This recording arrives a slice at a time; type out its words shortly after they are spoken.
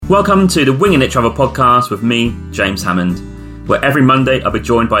Welcome to the Winging It Travel podcast with me, James Hammond, where every Monday I'll be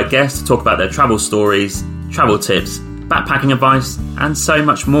joined by guests to talk about their travel stories, travel tips, backpacking advice, and so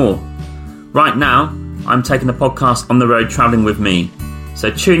much more. Right now, I'm taking the podcast on the road travelling with me, so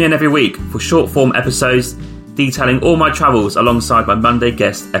tune in every week for short form episodes detailing all my travels alongside my Monday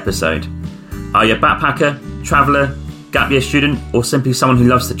guest episode. Are you a backpacker, traveller, gap year student, or simply someone who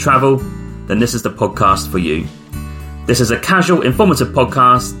loves to travel? Then this is the podcast for you. This is a casual, informative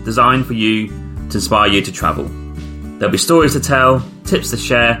podcast designed for you to inspire you to travel. There'll be stories to tell, tips to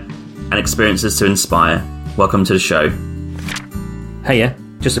share, and experiences to inspire. Welcome to the show. Hey,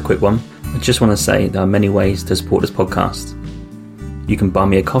 just a quick one. I just want to say there are many ways to support this podcast. You can buy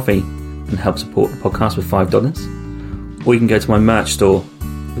me a coffee and help support the podcast with $5, or you can go to my merch store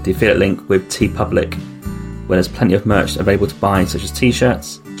with the affiliate link with TeePublic, where there's plenty of merch available to buy, such as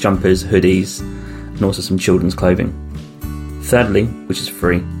t-shirts, jumpers, hoodies, and also some children's clothing. Thirdly, which is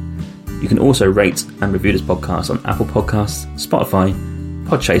free, you can also rate and review this podcast on Apple Podcasts, Spotify,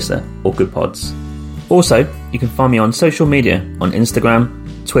 Podchaser, or Good Pods. Also, you can find me on social media on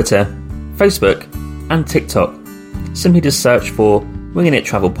Instagram, Twitter, Facebook, and TikTok. Simply just search for Winging It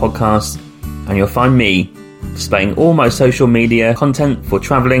Travel Podcast, and you'll find me displaying all my social media content for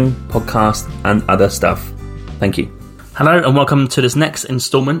travelling, podcasts, and other stuff. Thank you. Hello, and welcome to this next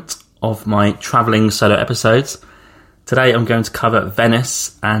instalment of my travelling solo episodes. Today I'm going to cover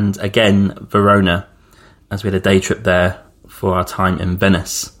Venice and again Verona, as we had a day trip there for our time in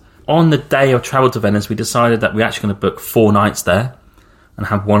Venice. On the day of travel to Venice, we decided that we're actually going to book 4 nights there and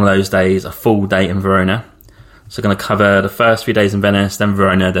have one of those days a full day in Verona. So we're going to cover the first few days in Venice, then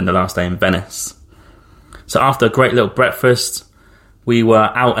Verona, then the last day in Venice. So after a great little breakfast, we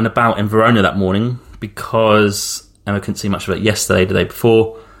were out and about in Verona that morning because Emma couldn't see much of it yesterday, the day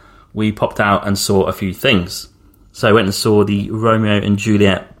before. We popped out and saw a few things. So I went and saw the Romeo and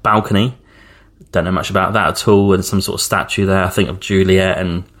Juliet balcony. Don't know much about that at all. And some sort of statue there, I think, of Juliet,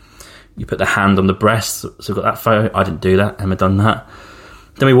 and you put the hand on the breast. So we got that photo. I didn't do that. Emma done that.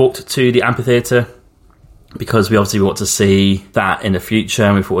 Then we walked to the amphitheatre because we obviously want to see that in the future,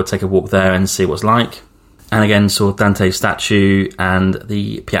 and we thought we'd take a walk there and see what it's like. And again, saw Dante's statue and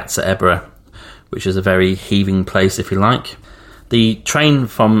the Piazza Ebra, which is a very heaving place, if you like. The train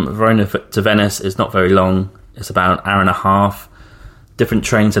from Verona to Venice is not very long. It's about an hour and a half. Different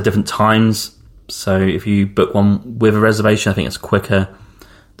trains at different times. So if you book one with a reservation, I think it's quicker.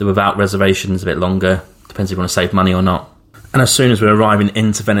 The without reservation is a bit longer. Depends if you want to save money or not. And as soon as we were arriving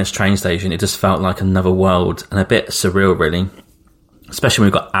into Venice train station, it just felt like another world and a bit surreal, really. Especially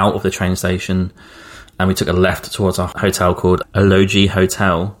when we got out of the train station and we took a left towards our hotel called Ologi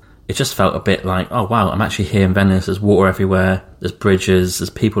Hotel. It just felt a bit like, oh wow, I'm actually here in Venice. There's water everywhere. There's bridges. There's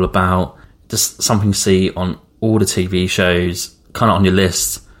people about. Just something you see on all the TV shows, kind of on your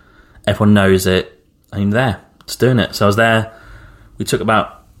list. Everyone knows it, and you're there, just doing it. So I was there. We took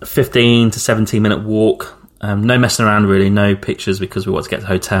about a 15 to 17 minute walk. No messing around really, no pictures because we wanted to get to the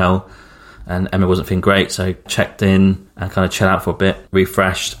hotel. And Emma wasn't feeling great, so checked in and kind of chilled out for a bit,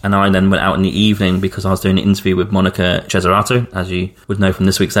 refreshed. And I then went out in the evening because I was doing an interview with Monica Cesarato, as you would know from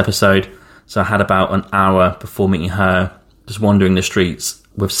this week's episode. So I had about an hour before meeting her, just wandering the streets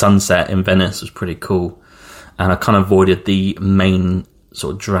with sunset in Venice. Was pretty cool. And I kind of avoided the main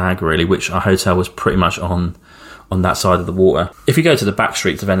sort of drag, really, which our hotel was pretty much on that side of the water. If you go to the back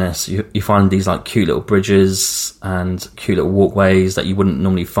streets of Venice, you find these like cute little bridges and cute little walkways that you wouldn't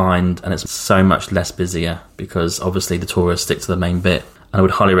normally find, and it's so much less busier because obviously the tourists stick to the main bit, and I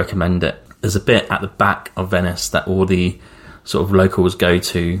would highly recommend it. There's a bit at the back of Venice that all the sort of locals go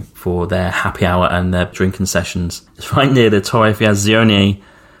to for their happy hour and their drinking sessions. It's right near the Torre Fiazione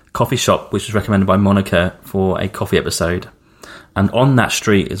coffee shop, which was recommended by Monica for a coffee episode. And on that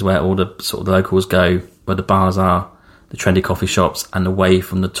street is where all the sort of the locals go, where the bars are, the trendy coffee shops, and away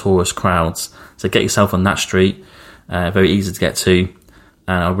from the tourist crowds. So get yourself on that street, very easy to get to,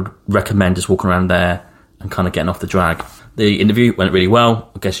 and I would recommend just walking around there and kind of getting off the drag. The interview went really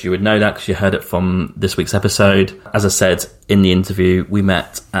well. I guess you would know that because you heard it from this week's episode. As I said in the interview, we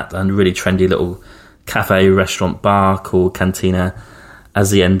met at a really trendy little cafe, restaurant, bar called Cantina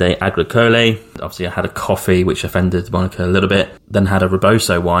Aziende Agricole. Obviously, I had a coffee, which offended Monica a little bit. Then had a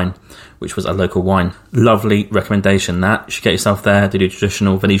Reboso wine, which was a local wine. Lovely recommendation that. You should get yourself there to do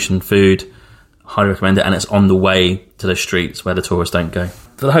traditional Venetian food. Highly recommend it. And it's on the way to the streets where the tourists don't go.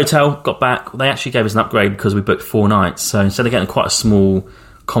 For the hotel, got back. They actually gave us an upgrade because we booked 4 nights. So instead of getting quite a small,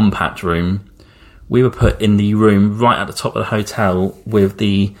 compact room, we were put in the room right at the top of the hotel with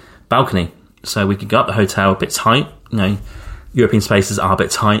the balcony. So we could go up the hotel a bit tight. You know, European spaces are a bit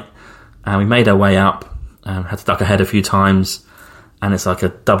tight. And we made our way up. Had to duck ahead a few times. and it's like a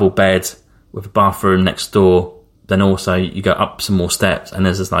double bed with a bathroom next door. Then also you go up some more steps and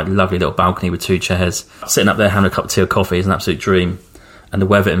there's this like lovely little balcony with 2 chairs. Sitting up there having a cup of tea or coffee is an absolute dream. And the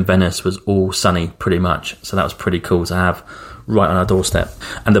weather in Venice was all sunny pretty much, so that was pretty cool to have right on our doorstep.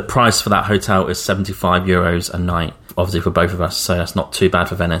 And the price for that hotel is €75 a night, obviously for both of us, so that's not too bad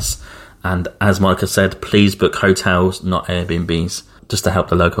for Venice. And as Monica said, please book hotels, not Airbnbs, just to help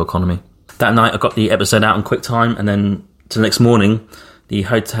the local economy. That night I got the episode out in quick time, and then to the next morning, the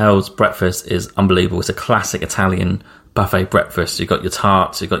hotel's breakfast is unbelievable. It's a classic Italian buffet breakfast. You've got your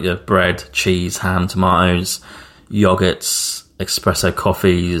tarts, you've got your bread, cheese, ham, tomatoes, yogurts, espresso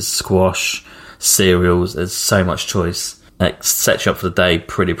coffees, squash, cereals. There's so much choice. It sets you up for the day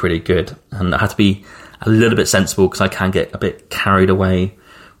pretty good. And I had to be a little bit sensible because I can get a bit carried away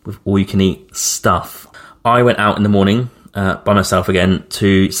with all you can eat stuff. I went out in the morning by myself again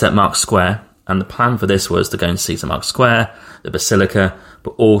to St. Mark's Square, and the plan for this was to go and see St. Mark's Square, the Basilica,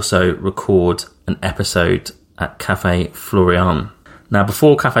 but also record an episode at Cafe Florian. Now,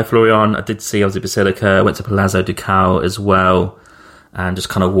 before Cafe Florian, I did see obviously Basilica, I went to Palazzo Ducale as well, and just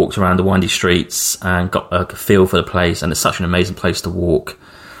kind of walked around the windy streets and got a feel for the place. And it's such an amazing place to walk.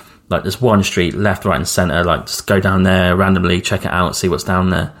 Like, there's one street, left, right and centre, like just go down there randomly, check it out, see what's down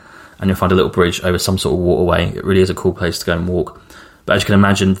there, and you'll find a little bridge over some sort of waterway. It really is a cool place to go and walk. But as you can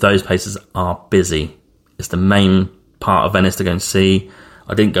imagine, those places are busy. It's the main part of Venice to go and see.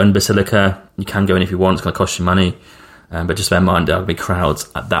 I didn't go in Basilica. You can go in if you want, it's going to cost you money. But just bear in mind, there will be crowds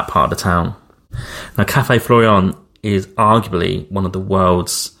at that part of the town. Now, Cafe Florian is arguably one of the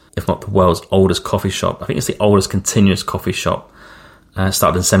world's, if not the world's oldest coffee shop. I think it's the oldest continuous coffee shop.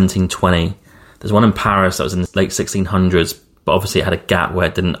 Started in 1720. There's one in Paris that was in the late 1600s, but obviously it had a gap where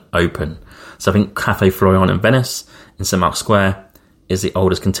it didn't open. So I think Cafe Florian in Venice, in St. Mark's Square, is the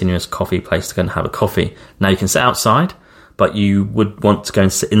oldest continuous coffee place to go and have a coffee. Now, you can sit outside, but you would want to go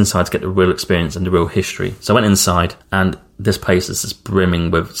and sit inside to get the real experience and the real history. So I went inside, and this place is just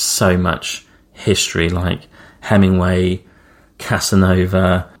brimming with so much history, like Hemingway,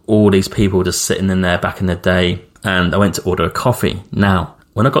 Casanova, all these people just sitting in there back in the day. And I went to order a coffee. Now,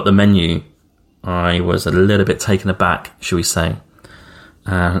 when I got the menu, I was a little bit taken aback, shall we say,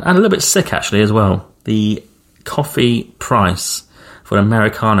 and a little bit sick actually as well. The coffee price for an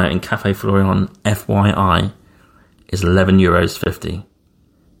Americano in Cafe Florian, FYI, is €11.50.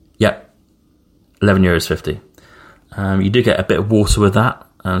 Yep, €11.50. You do get a bit of water with that,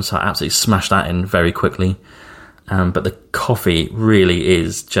 so I absolutely smashed that in very quickly. But the coffee really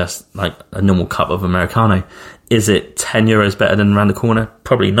is just like a normal cup of Americano. Is it €10 better than around the corner?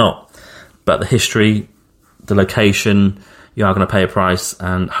 Probably not. But the history, the location, you are going to pay a price,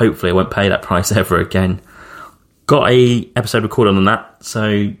 and hopefully I won't pay that price ever again. Got a episode recorded on that,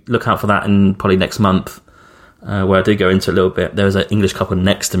 so look out for that in probably next month. Where I do go into a little bit. There was an English couple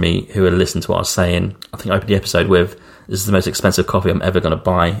next to me who had listened to what I was saying. I think I opened the episode with, this is the most expensive coffee I'm ever going to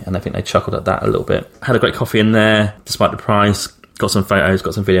buy, and I think they chuckled at that a little bit. Had a great coffee in there, despite the price. Got some photos,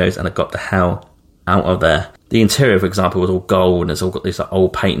 got some videos, and I got the hell out of there. The interior, for example, was all gold, and it's all got these like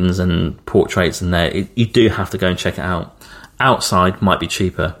old paintings and portraits in there. You do have to go and check it out. Outside might be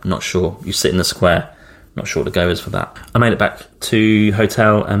cheaper, not sure. You sit in the square, not sure what the go is for that. I made it back to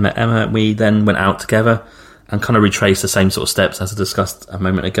hotel and met Emma. We then went out together and kind of retraced the same sort of steps as I discussed a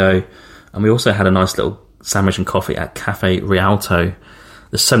moment ago. And we also had a nice little sandwich and coffee at Cafe Rialto.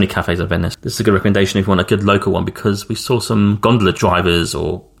 There's so many cafes in Venice. This is a good recommendation if you want a good local one, because we saw some gondola drivers,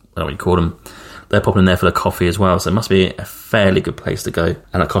 or I don't know what you call them. They're popping in there for the coffee as well, so it must be a fairly good place to go.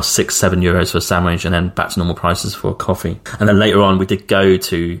 And it costs €6-7 for a sandwich, and then back to normal prices for a coffee. And then later on, we did go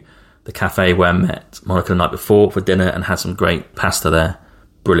to the cafe where I met Monica the night before for dinner and had some great pasta there.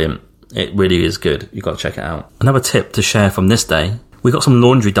 Brilliant. It really is good. You've got to check it out. Another tip to share from this day, we got some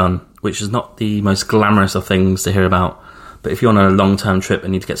laundry done, which is not the most glamorous of things to hear about. But if you're on a long-term trip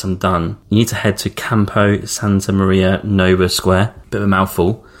and need to get some done, you need to head to Campo Santa Maria Nova Square. Bit of a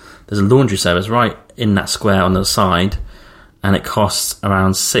mouthful. There's a laundry service right in that square on the side, and it costs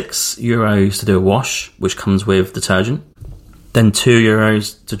around €6 to do a wash, which comes with detergent. Then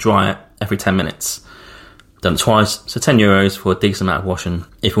 €2 to dry it every 10 minutes. Done it twice, so €10 for a decent amount of washing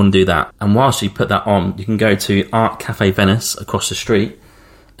if you want to do that. And whilst you put that on, you can go to Art Cafe Venice across the street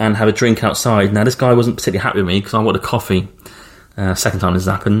and have a drink outside. Now, this guy wasn't particularly happy with me because I wanted a coffee. Second time this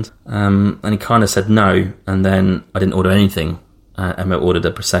has happened. And he kind of said no, and then I didn't order anything. Emma ordered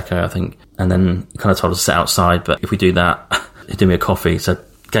a Prosecco, I think. And then he kind of told us to sit outside, but if we do that, he'd do me a coffee. So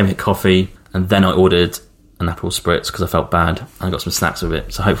gave me a coffee, and then I ordered an Aperol Spritz because I felt bad, and I got some snacks with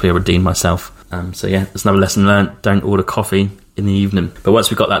it. So hopefully I redeemed myself. So yeah, there's another lesson learned. Don't order coffee in the evening. But once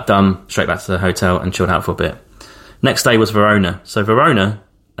we got that done, straight back to the hotel and chilled out for a bit. Next day was Verona. So Verona,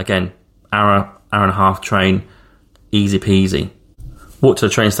 again, hour and a half train, easy peasy. Walked to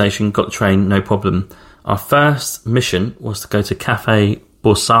the train station, got the train, no problem. Our first mission was to go to Cafe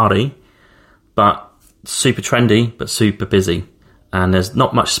Borsari, but super trendy, but super busy. And there's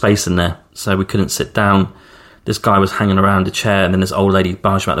not much space in there, so we couldn't sit down. This guy was hanging around a chair, and then this old lady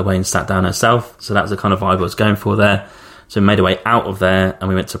barged him out of the way and sat down herself. So that was the kind of vibe I was going for there. So we made our way out of there, and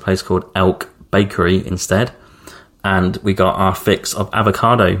we went to a place called Elk Bakery instead. And we got our fix of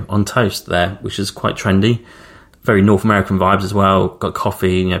avocado on toast there, which is quite trendy. Very North American vibes as well. Got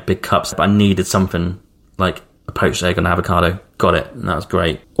coffee, big cups. But I needed something like a poached egg and avocado. Got it, and that was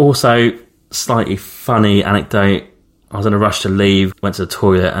great. Also, slightly funny anecdote. I was in a rush to leave, went to the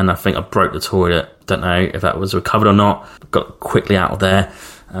toilet, and I think I broke the toilet. Don't know if that was recovered or not. Got quickly out of there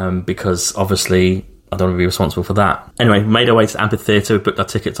because obviously I don't want to be responsible for that. Anyway, made our way to the amphitheatre. We booked our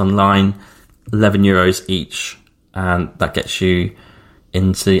tickets online, €11 each, and that gets you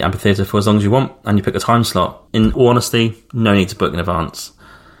into the amphitheatre for as long as you want, and you pick a time slot. In all honesty, no need to book in advance.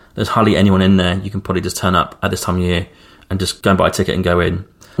 There's hardly anyone in there. You can probably just turn up at this time of year and just go and buy a ticket and go in.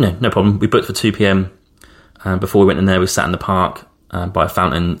 No problem. We booked for 2 p.m. Before we went in there, we sat in the park by a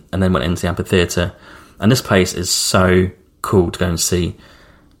fountain and then went into the amphitheatre. And this place is so cool to go and see.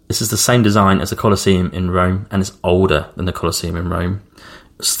 This is the same design as the Colosseum in Rome, and it's older than the Colosseum in Rome.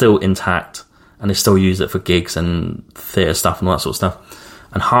 Still intact, and they still use it for gigs and theatre stuff and all that sort of stuff.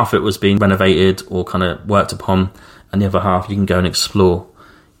 And half of it was being renovated or kind of worked upon, and the other half you can go and explore.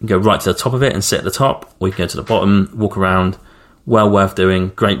 You can go right to the top of it and sit at the top, or you can go to the bottom, walk around. Well worth doing,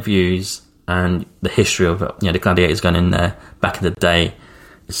 great views, and the history of the gladiators going in there back in the day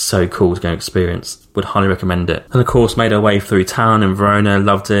is so cool to go and experience. Would highly recommend it. And of course, made our way through town in Verona,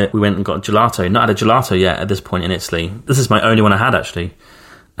 loved it. We went and got gelato. Not had a gelato yet at this point in Italy. This is my only one I had, actually.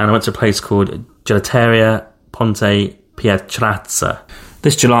 And I went to a place called Gelateria Ponte Pietrazza.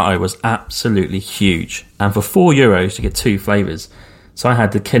 This gelato was absolutely huge, and for €4 you get 2 flavours. So I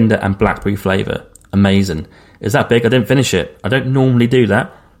had the Kinder and blackberry flavour. Amazing. It was that big, I didn't finish it. I don't normally do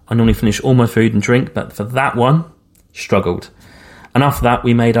that. I normally finish all my food and drink, but for that one, struggled. And after that,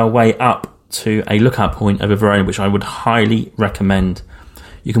 we made our way up to a lookout point over Verona, which I would highly recommend.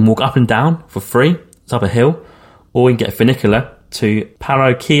 You can walk up and down for free. It's up a hill. Or you can get a funicular to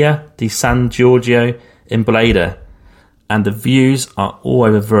Parroquia di San Giorgio in Bleda. And the views are all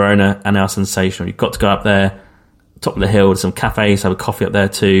over Verona and are sensational. You've got to go up there, top of the hill, there's some cafes, have a coffee up there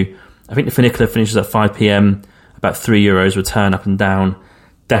too. I think the funicular finishes at 5 p.m, about €3 return up and down.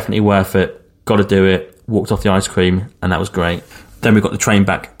 Definitely worth it. Got to do it. Walked off the ice cream, and that was great. Then we got the train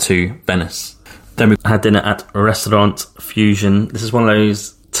back to Venice. Then we had dinner at Restaurant Fusion. This is one of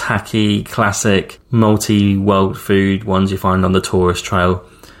those tacky, classic, multi-world food ones you find on the tourist trail.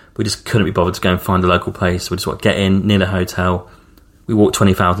 We just couldn't be bothered to go and find a local place. We just want to get in near the hotel. We walked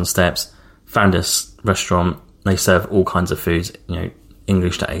 20,000 steps, found this restaurant. They serve all kinds of foods,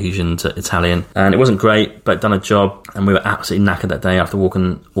 English to Asian to Italian, and it wasn't great, but done a job. And we were absolutely knackered that day after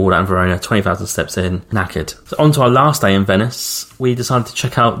walking all that in Verona, 20,000 steps in, knackered. So on to our last day in Venice, we decided to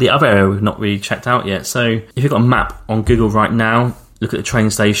check out the other area we've not really checked out yet. So if you've got a map on Google right now, look at the train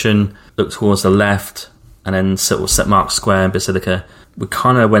station, look towards the left, and then sort of St. Mark's Square and Basilica. We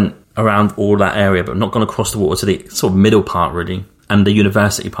kind of went around all that area, but not gone across the water to the sort of middle part really, and the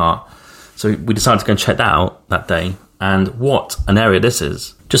university part. So we decided to go and check that out that day. And what an area this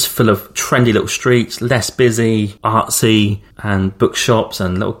is. Just full of trendy little streets, less busy, artsy, and bookshops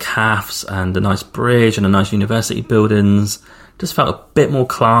and little cafes and a nice bridge and a nice university buildings. Just felt a bit more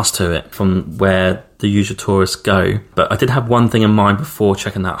class to it from where the usual tourists go. But I did have one thing in mind before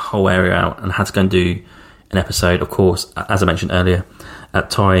checking that whole area out, and had to go and do an episode, of course, as I mentioned earlier, at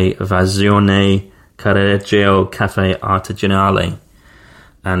Torre Vazione Carreggio Cafe Artigianale.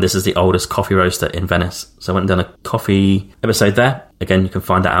 And this is the oldest coffee roaster in Venice. So I went and done a coffee episode there. Again, you can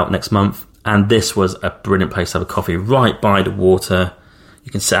find that out next month. And this was a brilliant place to have a coffee right by the water.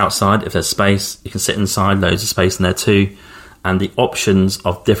 You can sit outside if there's space. You can sit inside, loads of space in there too. And the options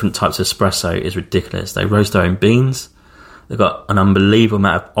of different types of espresso is ridiculous. They roast their own beans. They've got an unbelievable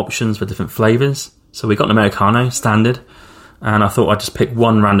amount of options for different flavours. So we got an Americano, standard. And I thought I'd just pick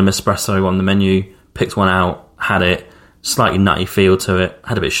one random espresso on the menu, picked one out, had it. Slightly nutty feel to it,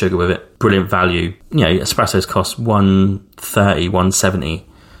 had a bit of sugar with it, brilliant value. Espressos cost $1.30, $1.70,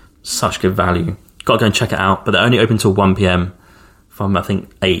 such good value. Got to go and check it out, but they're only open till 1 p.m. from I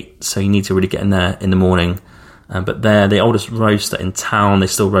think 8, so you need to really get in there in the morning. But they're the oldest roaster in town. They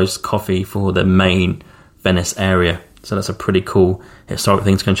still roast coffee for the main Venice area, so that's a pretty cool historic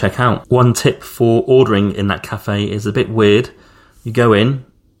thing to go and check out. One tip for ordering in that cafe is a bit weird. You go in,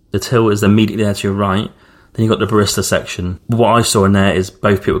 the till is immediately there to your right. Then you've got the barista section. What I saw in there is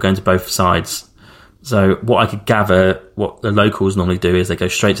both people going to both sides. So what I could gather, what the locals normally do is they go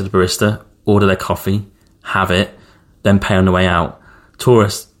straight to the barista, order their coffee, have it, then pay on the way out.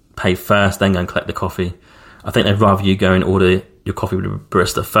 Tourists pay first, then go and collect the coffee. I think they'd rather you go and order your coffee with the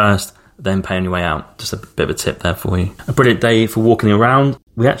barista first, then pay on your way out. Just a bit of a tip there for you. A brilliant day for walking around.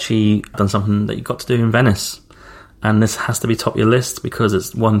 We actually done something that you've got to do in Venice. And this has to be top of your list because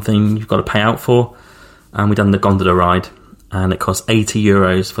it's one thing you've got to pay out for. And we done the gondola ride. And it cost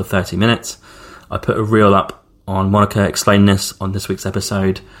 €80 for 30 minutes. I put a reel up on Monica explaining this on this week's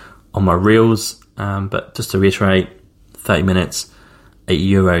episode on my reels. But just to reiterate, 30 minutes,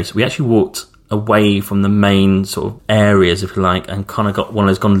 €80. We actually walked away from the main sort of areas, if you like, and kind of got one of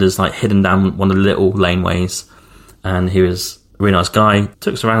those gondolas like hidden down one of the little laneways. And he was a really nice guy.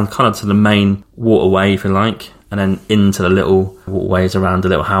 Took us around kind of to the main waterway, if you like, and then into the little waterways around the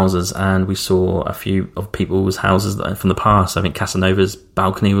little houses. And we saw a few of people's houses from the past. I think Casanova's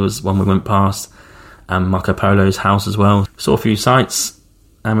balcony was one we went past, and Marco Polo's house as well. Saw a few sites,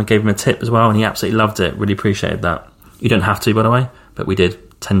 and we gave him a tip as well, and he absolutely loved it. Really appreciated that. You don't have to, by the way, but we did.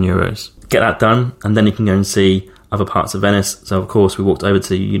 €10. Get that done, and then you can go and see other parts of Venice. So, of course, we walked over to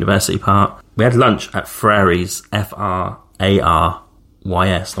the University Park. We had lunch at Frari's, F-R-A-R-Y-S.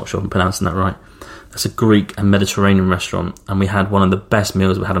 Not sure if I'm pronouncing that right. It's a Greek and Mediterranean restaurant, and we had one of the best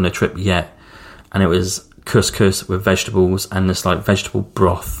meals we had on the trip yet. And it was couscous with vegetables and this like vegetable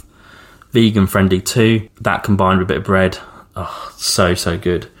broth. Vegan friendly too. That combined with a bit of bread. Oh, so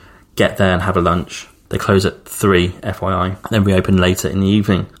good. Get there and have a lunch. They close at 3, FYI. Then we open later in the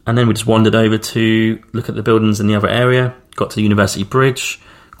evening. And then we just wandered over to look at the buildings in the other area. Got to the University Bridge.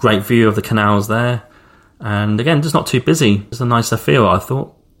 Great view of the canals there. And again, just not too busy. It's a nicer feel, I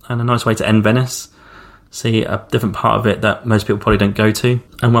thought. And a nice way to end Venice. See a different part of it that most people probably don't go to.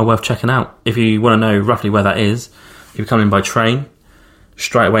 And well worth checking out. If you want to know roughly where that is, if you come in by train,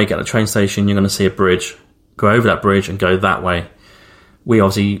 straight away get to the train station, you're going to see a bridge. Go over that bridge and go that way. We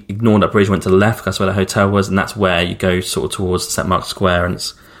obviously ignored that bridge, went to the left, that's where the hotel was, and that's where you go sort of towards St. Mark's Square, and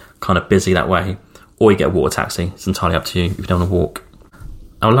it's kind of busy that way. Or you get a water taxi. It's entirely up to you if you don't want to walk.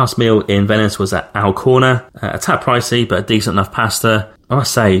 Our last meal in Venice was at Al Corner. A tad pricey, but a decent enough pasta. I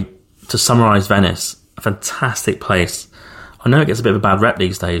must say, to summarise Venice, a fantastic place. I know it gets a bit of a bad rep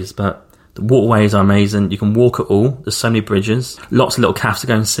these days, but the waterways are amazing. You can walk at all. There's so many bridges. Lots of little cafes to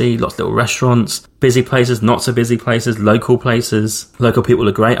go and see. Lots of little restaurants. Busy places, not so busy places. Local places. Local people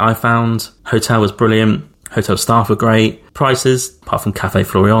are great, I found. Hotel was brilliant. Hotel staff were great. Prices, apart from Cafe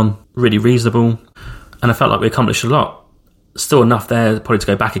Florian, really reasonable. And I felt like we accomplished a lot. Still enough there probably to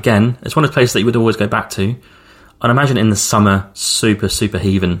go back again. It's one of the places that you would always go back to. I'd imagine in the summer, super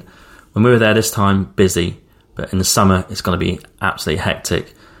heaving. When we were there this time, busy. But in the summer, it's going to be absolutely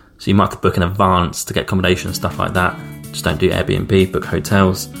hectic. So you might have to book in advance to get accommodation and stuff like that. Just don't do Airbnb, book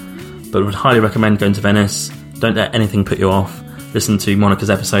hotels. But I would highly recommend going to Venice. Don't let anything put you off. Listen to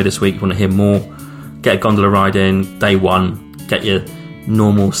Monica's episode this week if you want to hear more. Get a gondola ride in, day one. Get your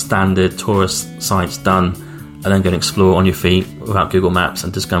normal standard tourist sites done. And then go and explore on your feet without Google Maps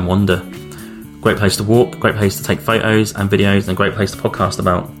and just go and wander. Great place to walk, great place to take photos and videos, and a great place to podcast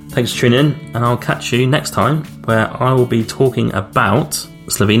about. Thanks for tuning in, and I'll catch you next time where I will be talking about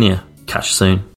Slovenia. Catch you soon.